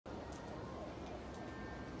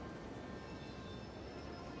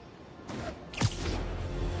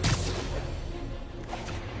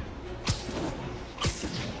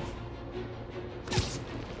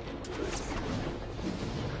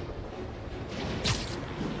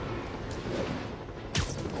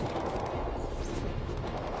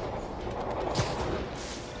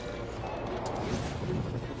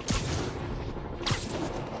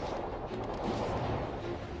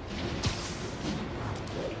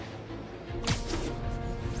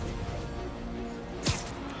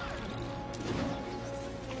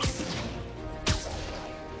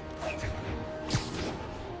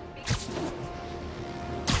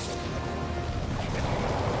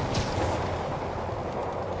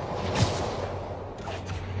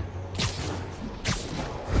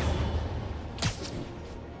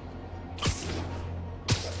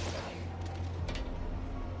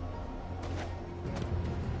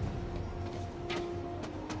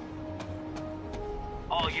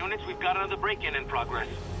units, we've got another break-in in progress.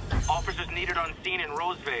 Officers needed on scene in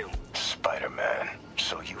Rosevale. Spider-Man,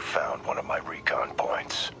 so you found one of my recon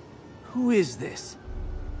points. Who is this?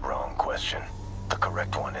 Wrong question. The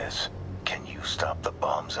correct one is, can you stop the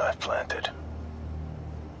bombs I've planted?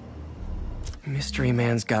 Mystery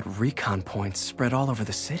Man's got recon points spread all over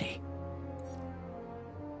the city.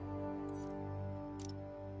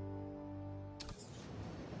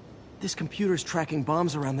 This computer's tracking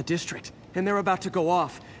bombs around the district, and they're about to go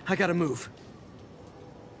off. I gotta move.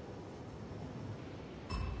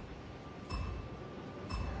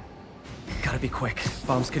 Gotta be quick.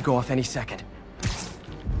 Bombs could go off any second.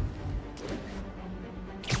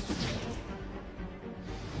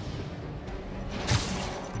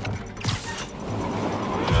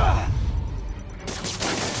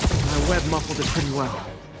 My web muffled it pretty well.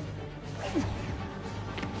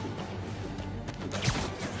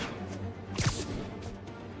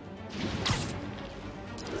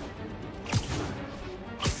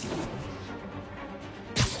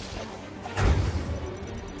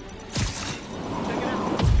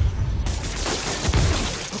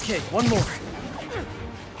 Okay, one more.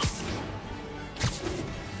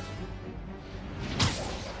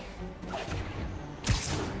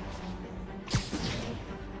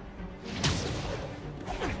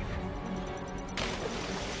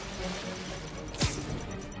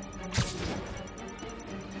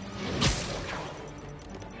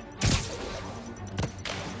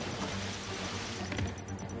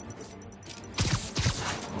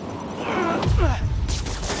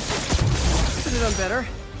 Could have done better.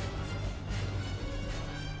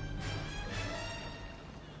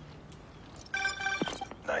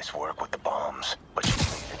 Nice work with the bombs, but you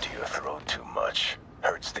leave it to your throat too much.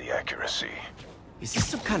 Hurts the accuracy. Is this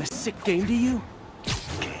some kind of sick game to you?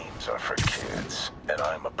 Games are for kids, and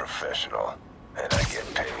I'm a professional, and I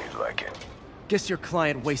get paid like it. Guess your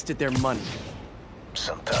client wasted their money.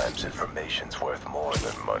 Sometimes information's worth more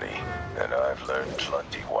than money, and I've learned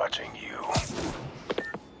plenty watching you.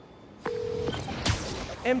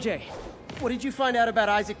 MJ, what did you find out about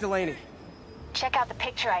Isaac Delaney? Check out the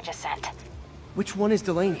picture I just sent. Which one is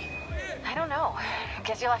Delaney? I don't know.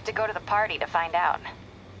 Guess you'll have to go to the party to find out.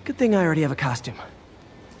 Good thing I already have a costume.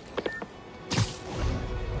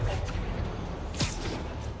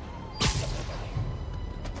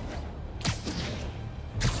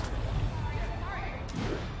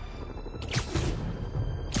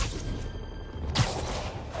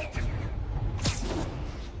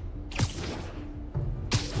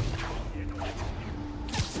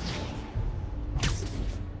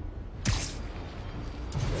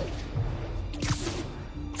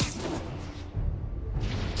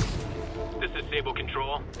 Sable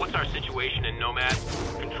Control, what's our situation in Nomad?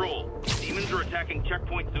 Control, demons are attacking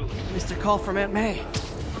Checkpoint Zulu. Missed a call from Aunt May.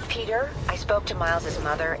 Peter, I spoke to Miles's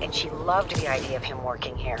mother, and she loved the idea of him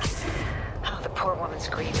working here. Oh, the poor woman's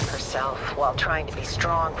grieving herself while trying to be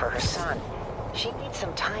strong for her son. She needs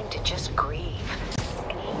some time to just grieve,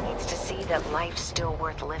 and he needs to see that life's still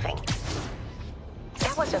worth living.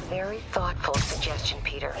 That was a very thoughtful suggestion,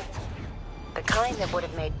 Peter. The kind that would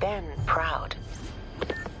have made Ben proud.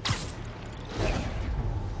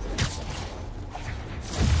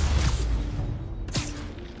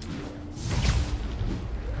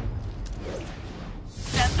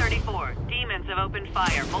 Demons have opened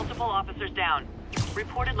fire. Multiple officers down.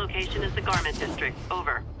 Reported location is the Garment District.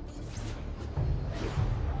 Over.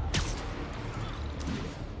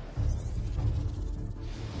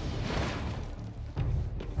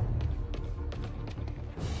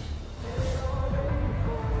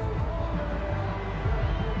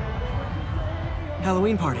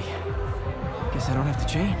 Halloween party. Guess I don't have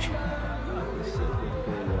to change.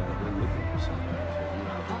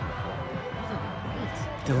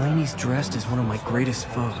 Delaney's dressed as one of my greatest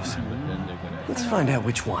foes. Let's find out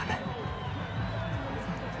which one.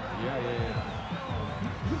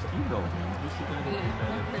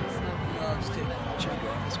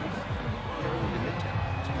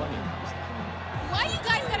 Why you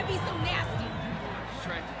guys gotta be so nasty?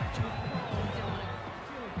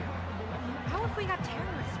 How if we got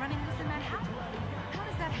terrorists running loose in Manhattan? How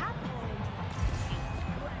does that happen?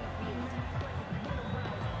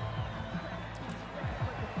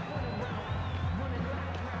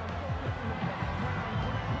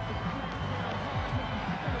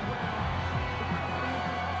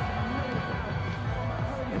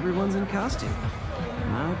 Everyone's in costume.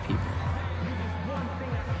 My people.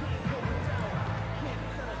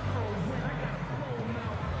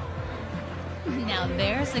 Now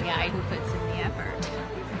there's a guy who puts in the effort.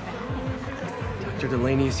 Dr.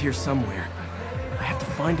 Delaney is here somewhere. I have to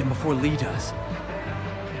find him before Lee does.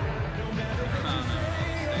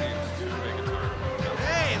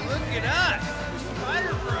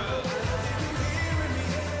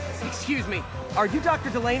 me. Are you Dr.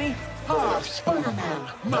 Delaney? Ah,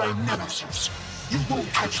 Spider-Man, my nemesis. You won't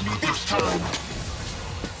catch me this time.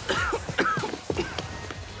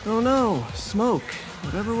 Oh no, smoke.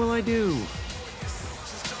 Whatever will I do?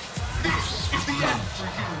 This is the end for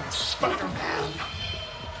you, Spider-Man.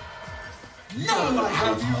 Now I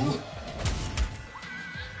have you.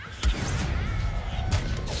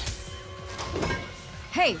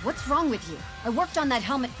 Hey, what's wrong with you? I worked on that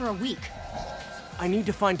helmet for a week. I need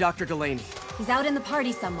to find Dr. Delaney. He's out in the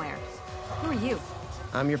party somewhere. Who are you?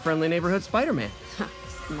 I'm your friendly neighborhood Spider-Man.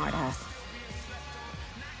 Smart ass.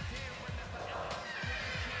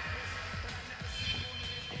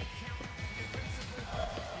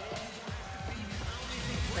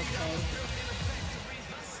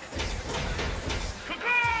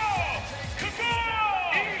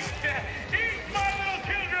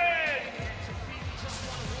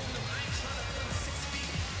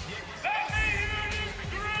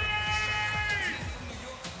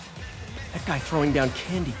 That guy throwing down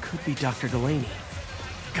candy could be Dr. Delaney.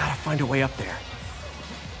 Gotta find a way up there.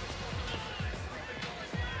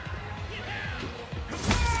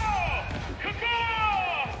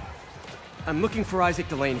 I'm looking for Isaac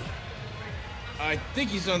Delaney. I think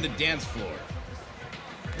he's on the dance floor.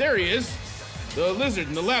 There he is! The lizard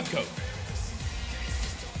in the lab coat.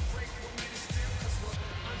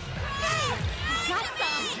 Got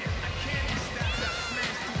some!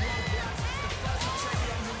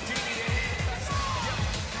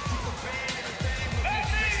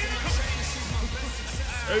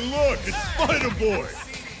 Hey look, it's Spider-Boy!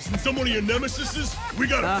 Isn't someone of your nemesises? We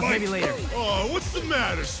gotta fight! Maybe later. Oh, what's the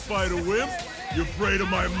matter, Spider-Wimp? You afraid of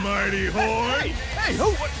my mighty horn? Hey,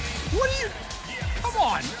 who? What are you? Come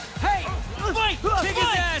on! Hey! Fight! Kick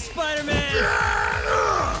his ass, Spider-Man!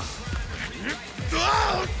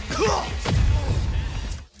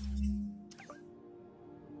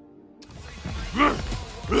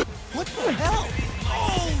 What the hell?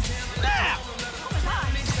 Oh, snap!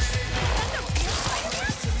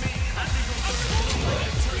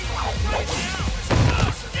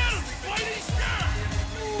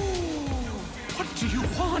 What do you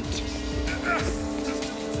want?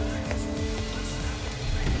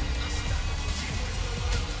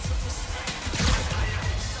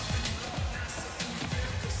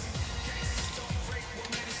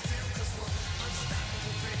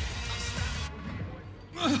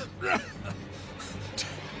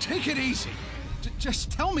 Take it easy.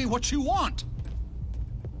 Just tell me what you want.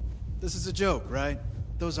 This is a joke, right?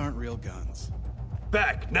 Those aren't real guns.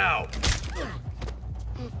 Back, now!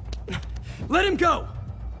 Let him go!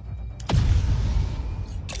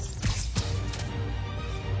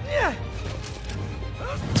 Yeah.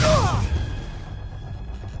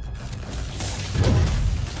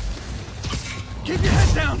 Keep your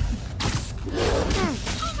head down!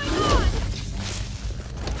 Oh my god!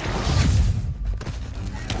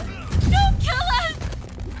 Don't kill us!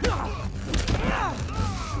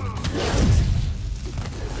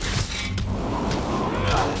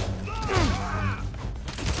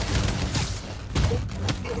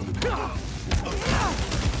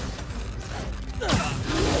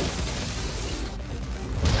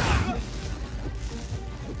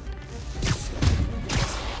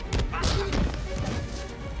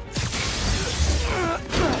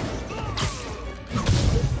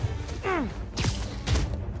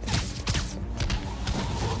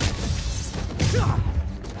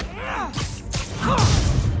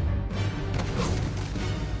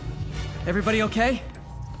 Everybody okay?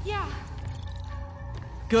 Yeah.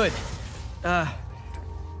 Good.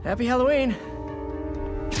 Happy Halloween.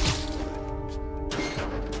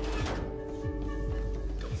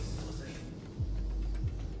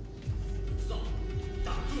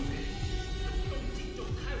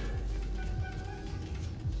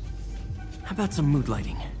 How about some mood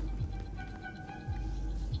lighting?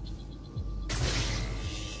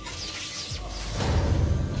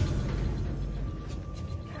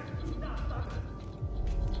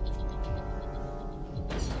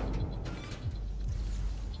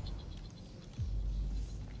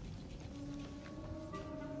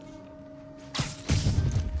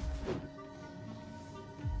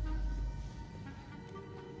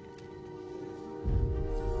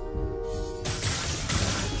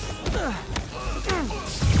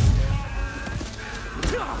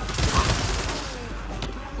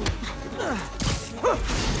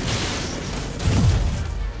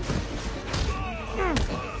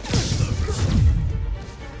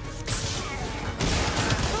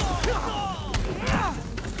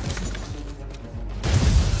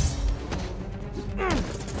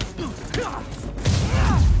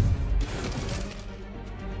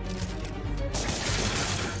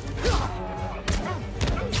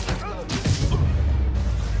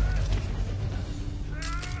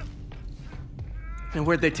 And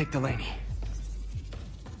where'd they take Delaney?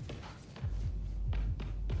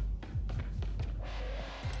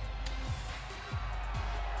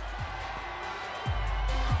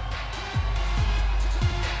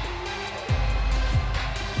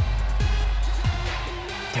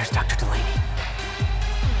 There's Dr. Delaney.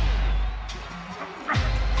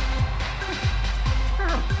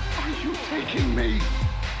 Are you taking me?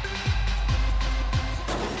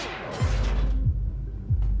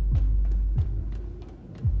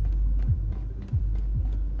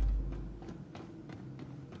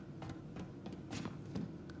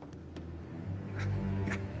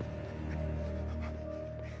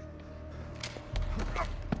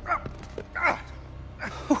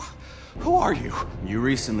 Who are you? You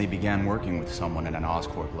recently began working with someone in an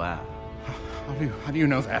Oscorp lab. How do you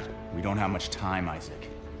know that? We don't have much time, Isaac.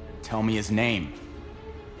 Tell me his name.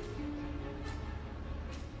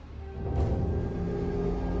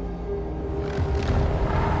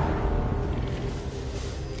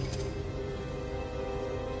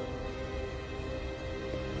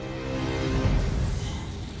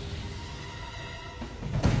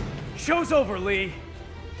 Show's over, Lee.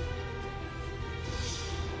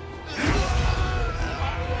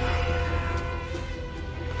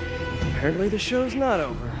 Apparently the show's not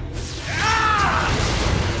over.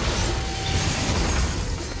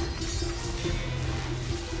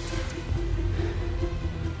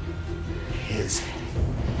 His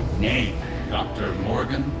name, Dr.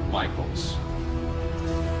 Morgan Michaels.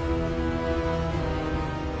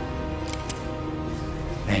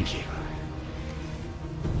 Thank you.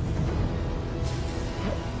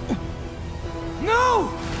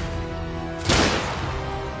 No!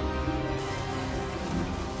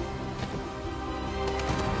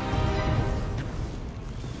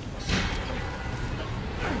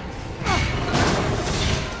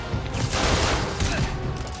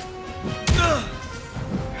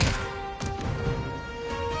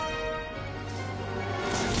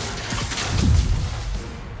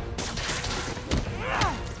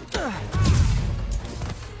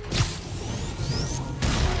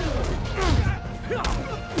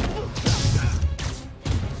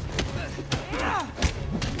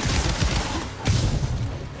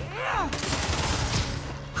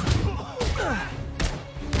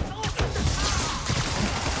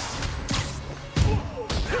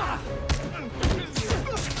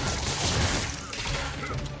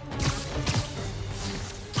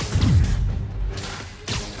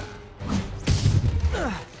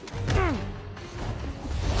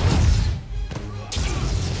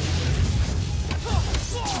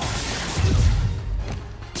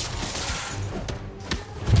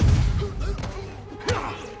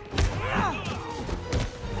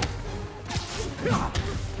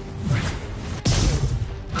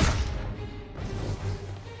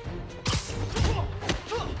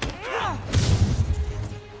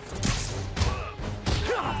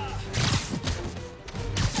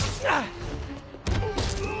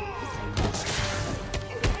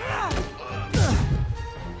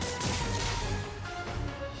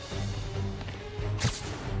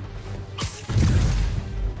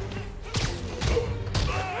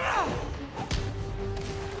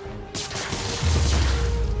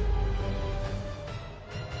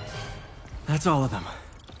 That's all of them.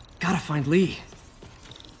 Gotta find Lee.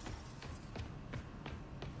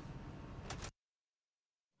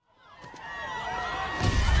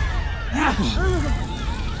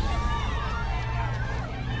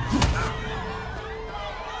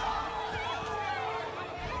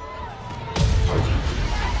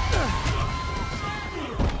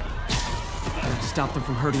 Stop them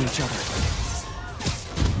from hurting each other.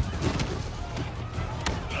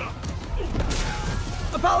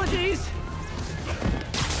 Apologies!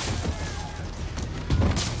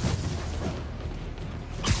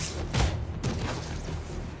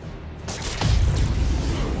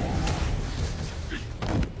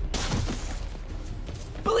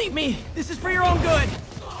 Believe me, this is for your own good!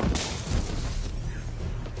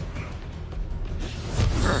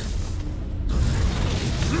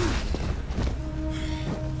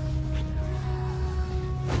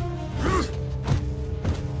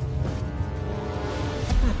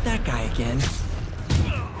 Not that guy again.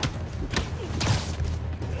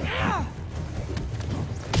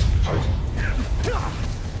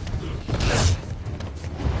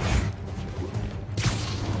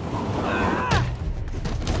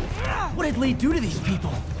 What did Lee do to these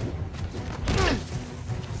people?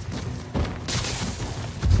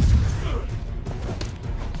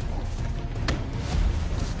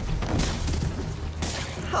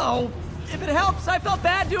 Oh, if it helps, I felt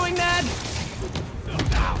bad doing that.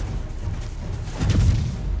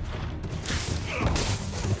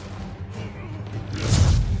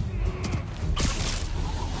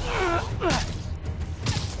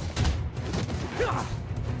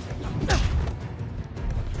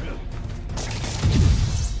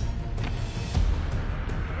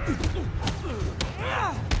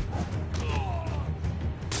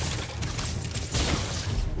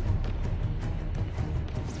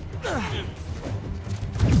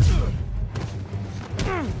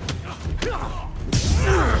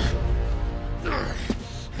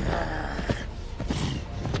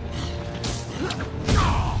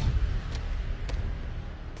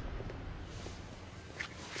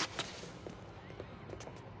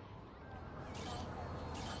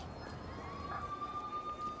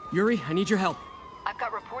 Yuri, I need your help. I've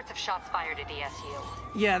got reports of shots fired at ESU.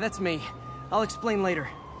 Yeah, that's me. I'll explain later.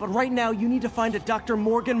 But right now, you need to find a Dr.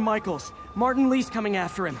 Morgan Michaels. Martin Lee's coming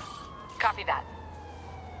after him. Copy that.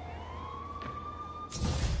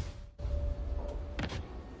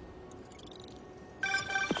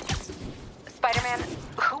 Spider-Man,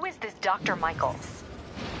 who is this Dr. Michaels?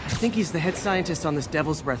 I think he's the head scientist on this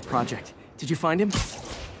Devil's Breath project. Did you find him?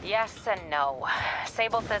 Yes and no.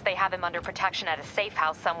 Sable says they have him under protection at a safe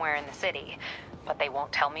house somewhere in the city, but they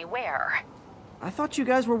won't tell me where. I thought you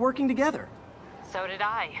guys were working together. So did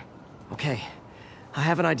I. Okay. I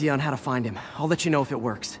have an idea on how to find him. I'll let you know if it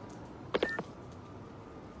works.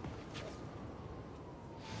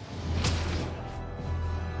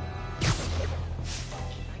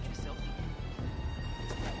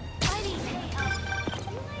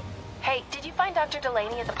 Hey, did you find Dr.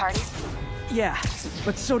 Delaney at the party? Yeah,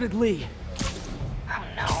 but so did Lee. Oh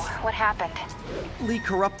no, what happened? Lee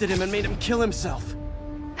corrupted him and made him kill himself.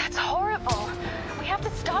 That's horrible. We have to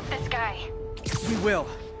stop this guy. We will.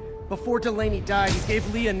 Before Delaney died, he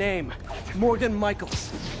gave Lee a name. Morgan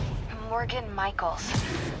Michaels. Morgan Michaels.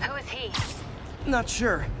 Who is he? Not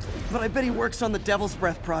sure, but I bet he works on the Devil's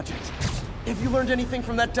Breath project. Have you learned anything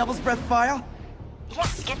from that Devil's Breath file?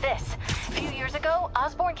 Yes, get this. A few years ago,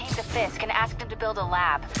 Osborn came to Fisk and asked him to build a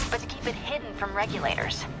lab, but to keep it hidden from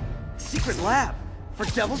regulators. Secret lab? For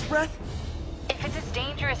Devil's Breath? If it's as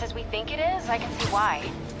dangerous as we think it is, I can see why.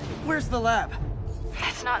 Where's the lab?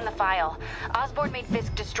 That's not in the file. Osborn made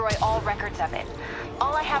Fisk destroy all records of it.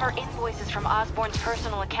 All I have are invoices from Osborn's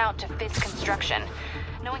personal account to Fisk Construction.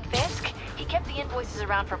 Knowing Fisk, he kept the invoices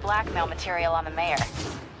around for blackmail material on the mayor.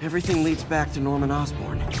 Everything leads back to Norman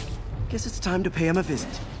Osborn. Guess it's time to pay him a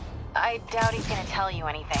visit. I doubt he's gonna tell you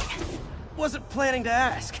anything. Wasn't planning to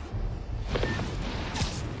ask.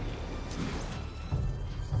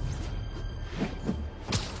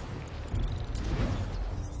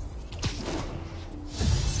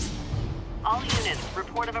 All units,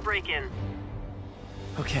 report of a break-in.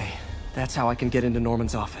 Okay, that's how I can get into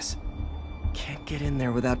Norman's office. Can't get in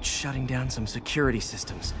there without shutting down some security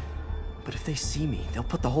systems. But if they see me, they'll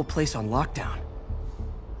put the whole place on lockdown.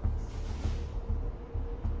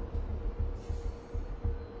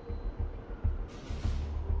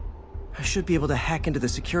 I should be able to hack into the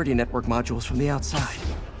security network modules from the outside.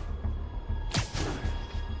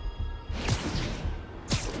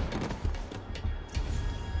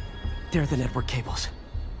 There are the network cables.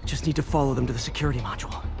 Just need to follow them to the security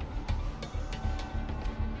module.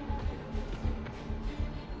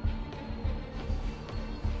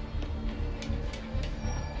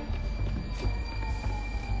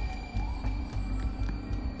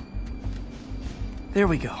 There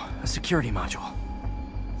we go, a security module.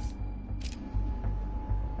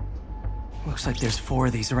 Looks like there's 4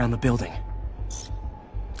 of these around the building.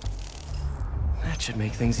 That should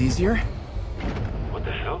make things easier. What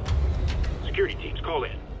the hell? Security teams, call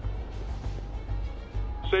in.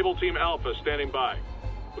 Sable Team Alpha standing by.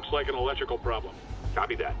 Looks like an electrical problem.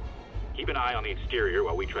 Copy that. Keep an eye on the exterior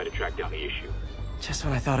while we try to track down the issue. Just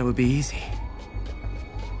when I thought it would be easy.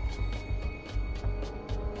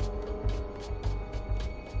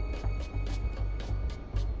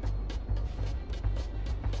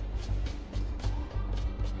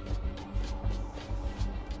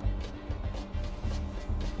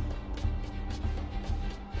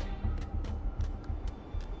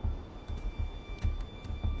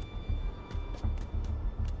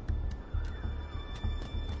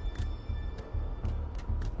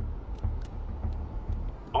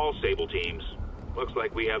 All Sable teams. Looks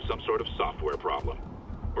like we have some sort of software problem.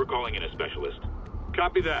 We're calling in a specialist.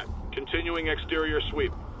 Copy that. Continuing exterior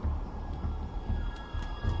sweep.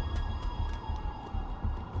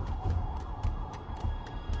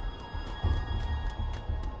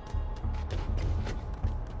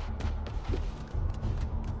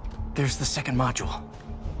 There's the second module.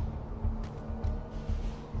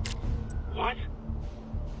 What?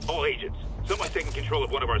 All agents, someone's taking control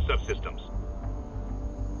of one of our subsystems.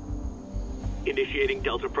 Initiating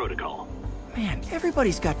Delta Protocol. Man,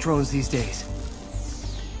 everybody's got drones these days.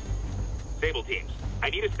 Sable teams,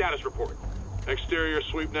 I need a status report. Exterior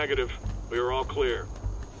sweep negative. We are all clear.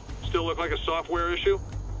 Still look like a software issue?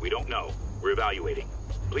 We don't know. We're evaluating.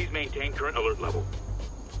 Please maintain current alert level.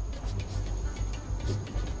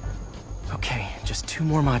 Okay, just 2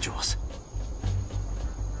 more modules.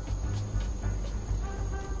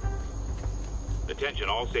 Attention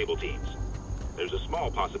all Sable teams. There's a small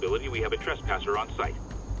possibility we have a trespasser on site.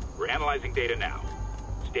 We're analyzing data now.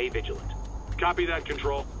 Stay vigilant. Copy that,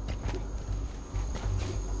 Control.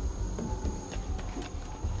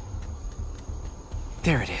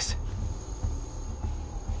 There it is.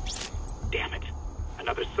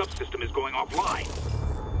 subsystem is going offline.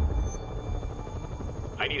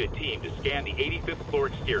 I need a team to scan the 85th floor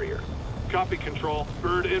exterior. Copy, Control.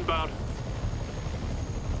 Bird inbound.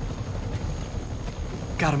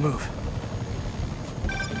 Gotta move.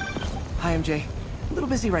 Hi, MJ. A little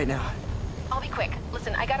busy right now. I'll be quick.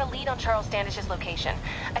 Listen, I got a lead on Charles Standish's location.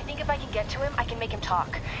 I think if I can get to him, I can make him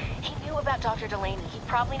talk. He knew about Dr. Delaney. He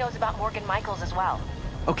probably knows about Morgan Michaels as well.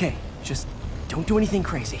 Okay, just don't do anything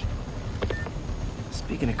crazy.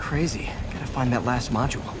 Speaking of crazy, gotta find that last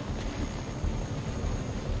module.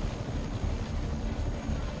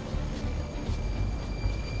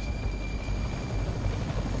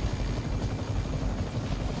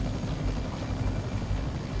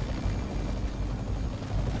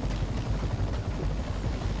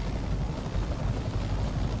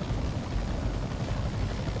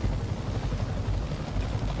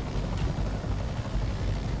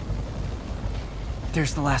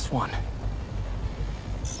 There's the last one.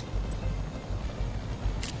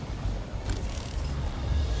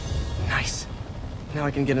 Nice. Now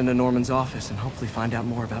I can get into Norman's office and hopefully find out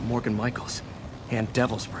more about Morgan Michaels and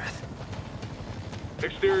Devil's Breath.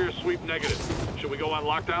 Exterior sweep negative. Should we go on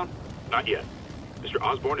lockdown? Not yet. Mr.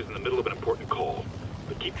 Osborn is in the middle of an important call,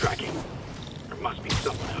 but keep tracking. There must be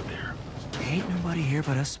someone out there. Ain't nobody here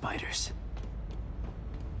but us spiders.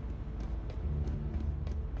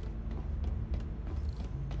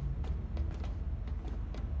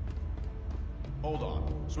 Hold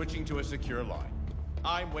on. Switching to a secure line.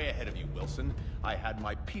 I'm way ahead of you, Wilson. I had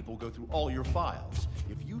my people go through all your files.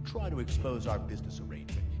 If you try to expose our business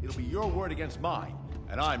arrangement, it'll be your word against mine.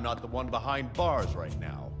 And I'm not the one behind bars right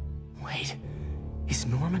now. Wait, is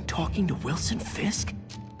Norman talking to Wilson Fisk?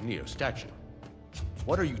 Neo statue.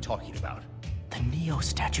 What are you talking about? The Neo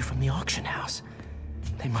statue from the auction house.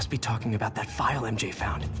 They must be talking about that file MJ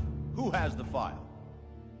found. Who has the file?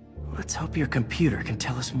 Let's hope your computer can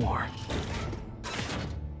tell us more.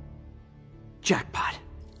 Jackpot.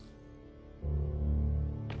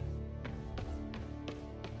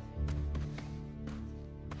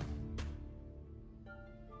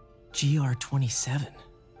 GR-27.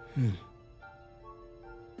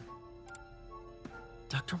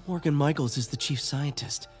 Dr. Morgan Michaels is the chief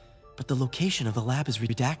scientist, but the location of the lab is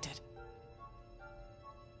redacted.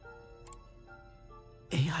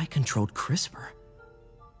 AI-controlled CRISPR.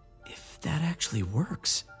 If that actually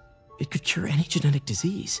works, it could cure any genetic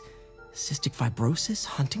disease. Cystic fibrosis,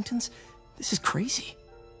 Huntington's? This is crazy.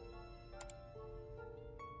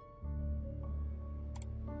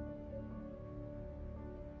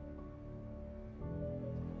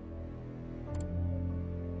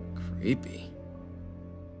 Creepy.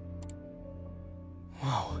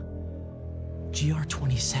 Whoa.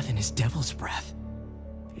 GR-27 is Devil's Breath.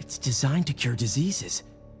 It's designed to cure diseases,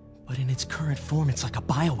 but in its current form, it's like a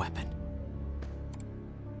bioweapon.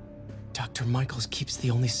 Dr. Michaels keeps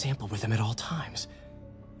the only sample with him at all times.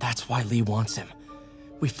 That's why Lee wants him.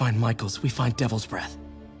 We find Michaels, we find Devil's Breath.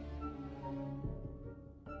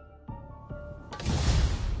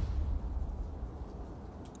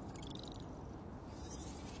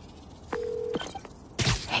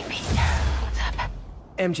 Hey, Pete. What's up?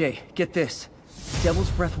 MJ, get this.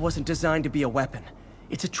 Devil's Breath wasn't designed to be a weapon.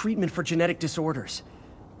 It's a treatment for genetic disorders.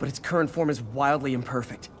 But its current form is wildly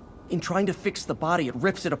imperfect. In trying to fix the body, it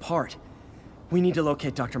rips it apart. We need to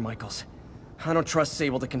locate Dr. Michaels. I don't trust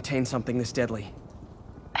Sable to contain something this deadly.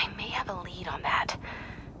 I may have a lead on that.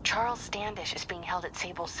 Charles Standish is being held at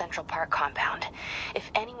Sable's Central Park compound. If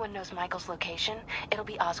anyone knows Michael's location, it'll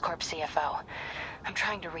be Oscorp's CFO. I'm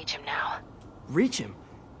trying to reach him now. Reach him?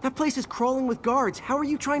 That place is crawling with guards. How are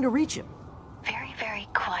you trying to reach him? Very, very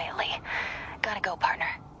quietly. Gotta go, partner.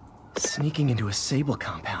 Sneaking into a Sable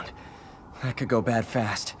compound. That could go bad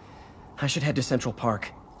fast. I should head to Central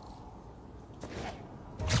Park.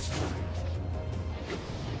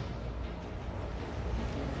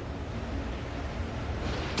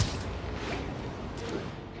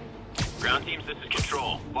 Ground teams, this is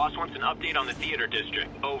Control. Boss wants an update on the theater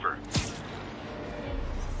district. Over.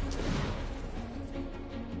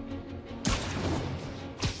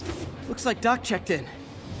 Looks like Doc checked in.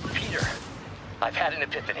 Peter, I've had an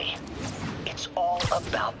epiphany. It's all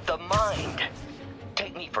about the mind.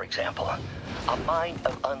 Take me, for example. A mind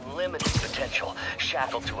of unlimited potential,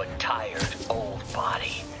 shackled to a tired, old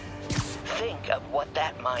body. Think of what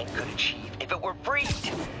that mind could achieve if it were freed.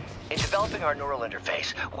 In developing our neural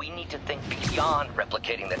interface, we need to think beyond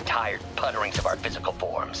replicating the tired putterings of our physical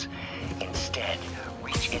forms. Instead,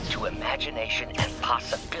 reach into imagination and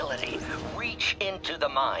possibility. Reach into the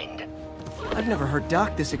mind. I've never heard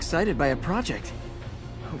Doc this excited by a project.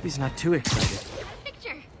 Hope he's not too excited.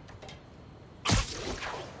 Picture.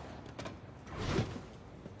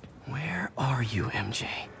 are you, MJ?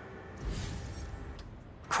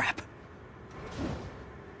 Crap.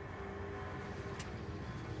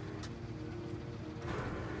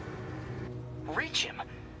 Reach him?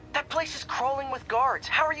 That place is crawling with guards.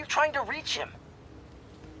 How are you trying to reach him?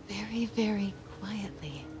 Very, very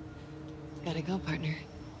quietly. Gotta go, partner.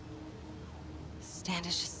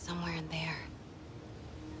 Standish is somewhere in there.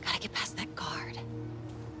 Gotta get past that guard.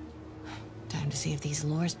 Time to see if these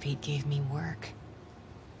lures Pete gave me work.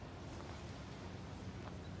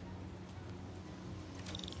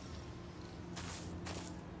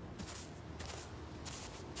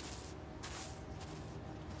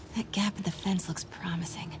 That gap in the fence looks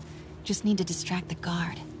promising. Just need to distract the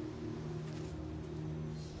guard.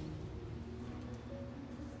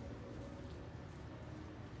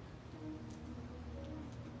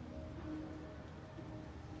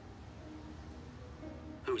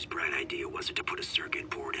 Whose bright idea was it to put a circuit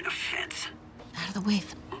board in a fence? Out of the way.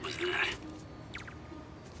 What was that?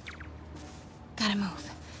 Gotta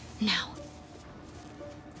move. Now.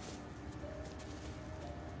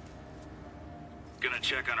 Gonna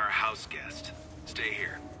check on our house guest. Stay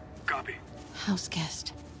here. Copy. House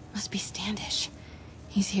guest. Must be Standish.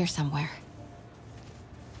 He's here somewhere.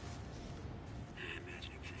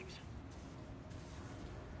 Imagining things.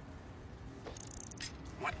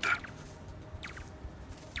 What the?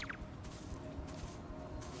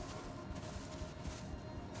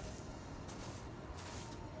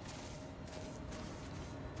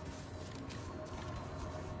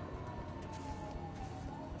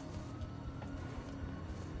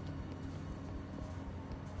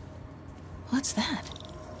 What's that?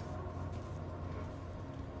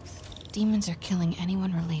 Demons are killing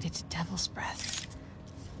anyone related to Devil's Breath.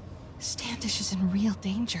 Standish is in real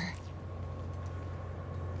danger.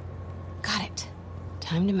 Got it.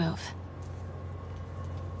 Time to move.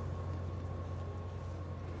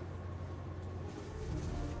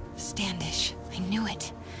 Standish. I knew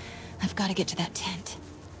it. I've got to get to that tent.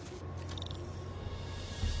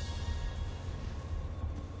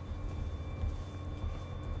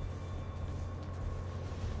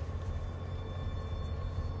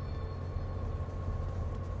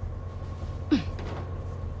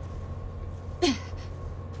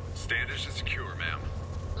 Standish is secure, ma'am.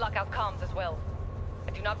 Lockout comms as well.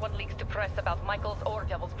 I do not want leaks to press about Michaels or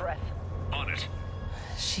Devil's Breath. On it.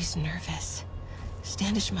 She's nervous.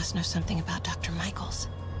 Standish must know something about Dr. Michaels.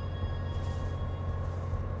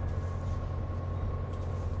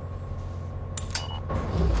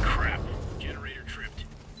 Crap. Generator tripped.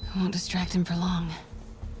 I won't distract him for long.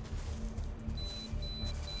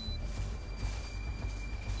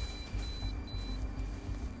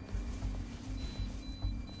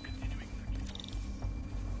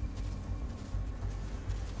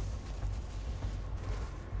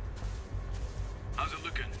 How's it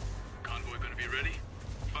looking? Convoy gonna be ready?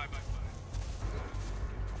 5 by 5.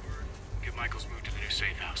 Get Michaels moved to the new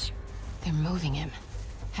safe house. They're moving him.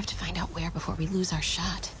 Have to find out where before we lose our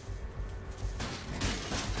shot.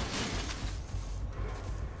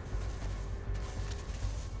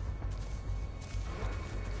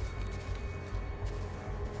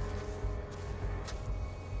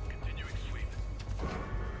 Continuing sweep.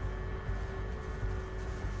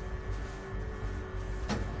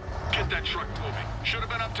 Get that truck moving. Should have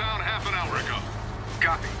been uptown half an hour ago.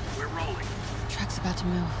 Copy. We're rolling. Truck's about to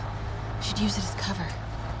move. Should use it as cover.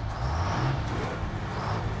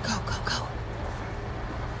 Go, go, go.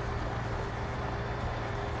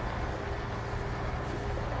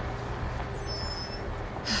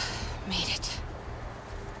 Made it.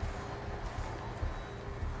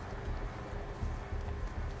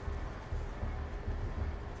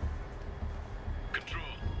 Control.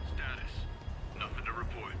 Status. Nothing to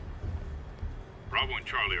report. Bravo and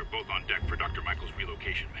Charlie are both on deck for Dr. Michaels'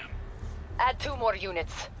 relocation, ma'am. Add 2 more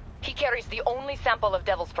units. He carries the only sample of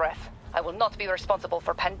Devil's Breath. I will not be responsible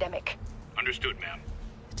for pandemic. Understood, ma'am.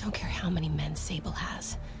 Don't care how many men Sable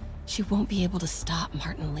has. She won't be able to stop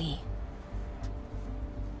Martin Lee.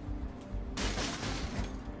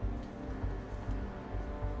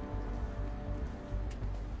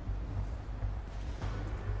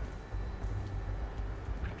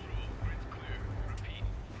 Control. Grid's clear. Repeat.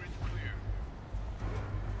 Grid's clear.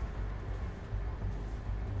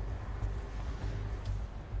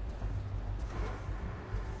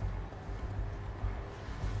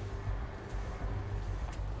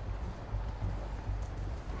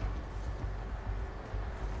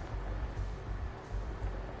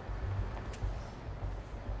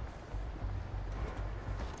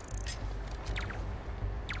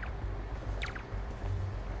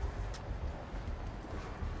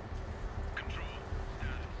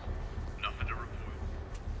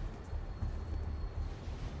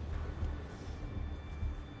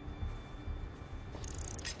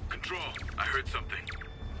 Control, I heard something.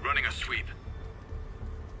 Running a sweep.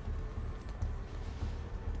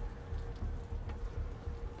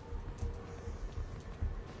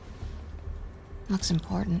 Looks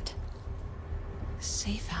important.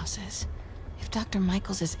 Safe houses. If Dr.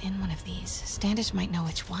 Michaels is in one of these, Standish might know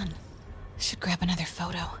which one. Should grab another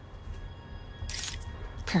photo.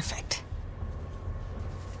 Perfect.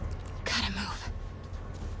 Gotta move.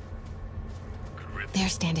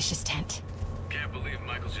 There's Standish's tent. Can't believe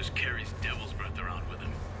Michaels just carries devil's breath around with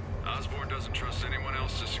him. Osborn doesn't trust anyone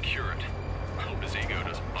else to secure it. I hope his ego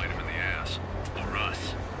doesn't bite him in the ass. Or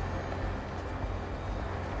us.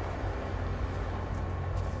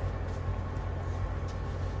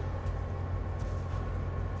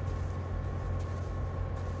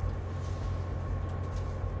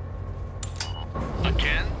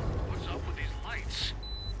 Again? What's up with these lights?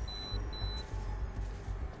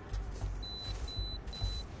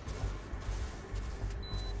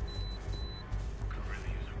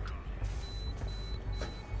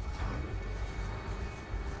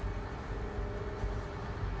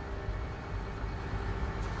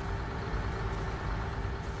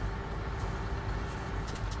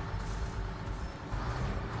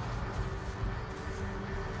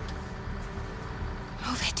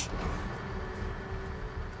 Move it.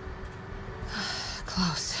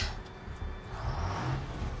 Close.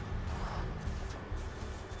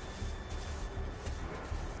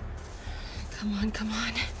 Come on, come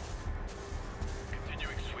on.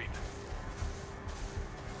 Continuing sweep.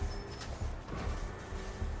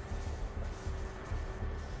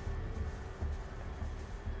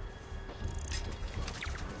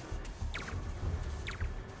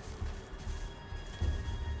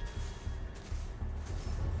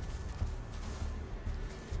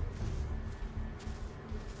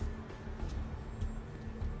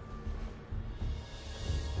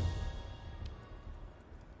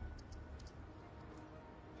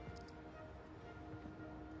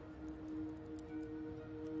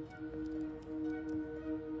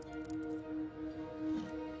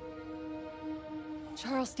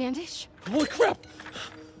 Charles Standish? Holy crap!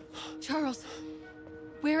 Charles,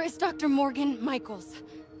 where is Dr. Morgan Michaels?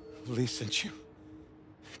 Lee sent you.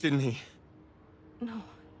 Didn't he? No.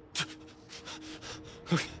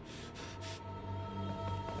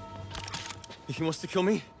 He wants to kill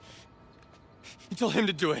me? You tell him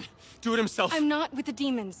to do it. Do it himself. I'm not with the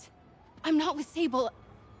demons. I'm not with Sable.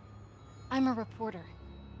 I'm a reporter.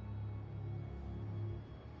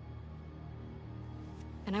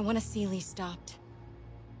 And I want to see Lee stopped.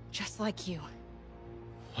 Just like you.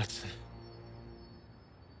 Watson.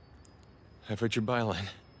 I've heard your byline.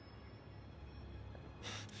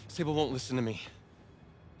 Sable won't listen to me.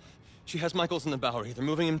 She has Michaels in the Bowery. They're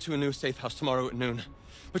moving him to a new safe house tomorrow at noon.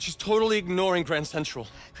 But she's totally ignoring Grand Central.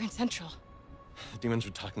 Grand Central? The demons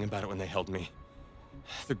were talking about it when they held me.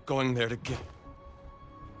 They're going there to get...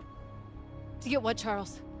 To get what,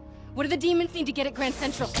 Charles? What do the demons need to get at Grand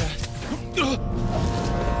Central?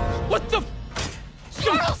 What the...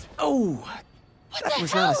 Charles! Oh! What That the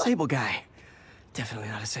was hell? not a Sable guy. Definitely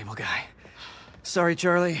not a Sable guy. Sorry,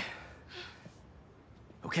 Charlie.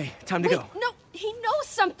 Okay, time to Wait, go. no, he knows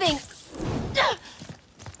something!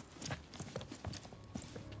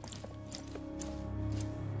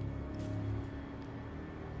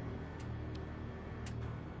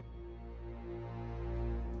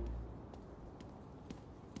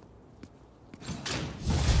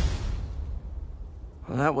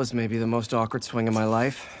 Well, that was maybe the most awkward swing of my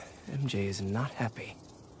life. MJ is not happy.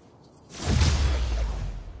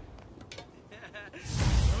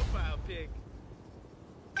 Profile pic.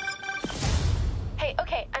 Hey,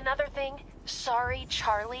 okay, another thing. Sorry,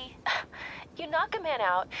 Charlie. You knock a man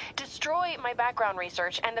out, destroy my background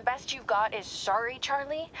research, and the best you've got is sorry,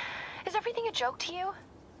 Charlie? Is everything a joke to you?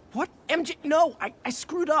 What? MJ? No, I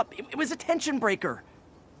screwed up. It was a tension breaker.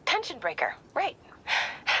 Tension breaker, right.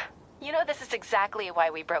 You know, this is exactly why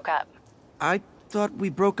we broke up. I thought we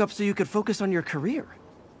broke up so you could focus on your career.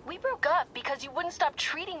 We broke up because you wouldn't stop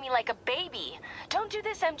treating me like a baby. Don't do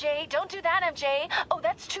this, MJ. Don't do that, MJ. Oh,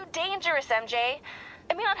 that's too dangerous, MJ.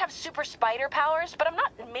 I may not have super spider powers, but I'm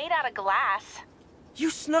not made out of glass. You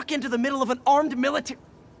snuck into the middle of an armed military...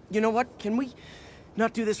 You know what? Can we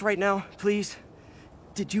not do this right now, please?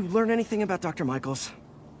 Did you learn anything about Dr. Michaels?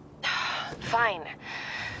 Fine.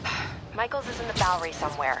 Michaels is in the Bowery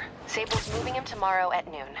somewhere. Sable's moving him tomorrow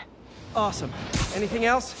at noon. Awesome. Anything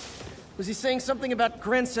else? Was he saying something about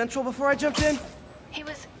Grand Central before I jumped in? He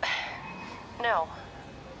was... No.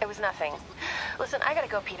 It was nothing. Listen, I gotta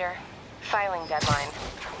go, Peter. Filing deadline.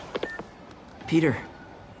 Peter.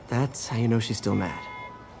 That's how you know she's still mad.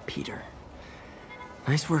 Peter.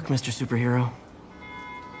 Nice work, Mr. Superhero.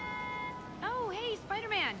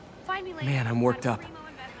 Find me later. Man, I'm worked up.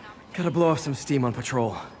 Gotta blow off some steam on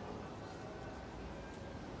patrol.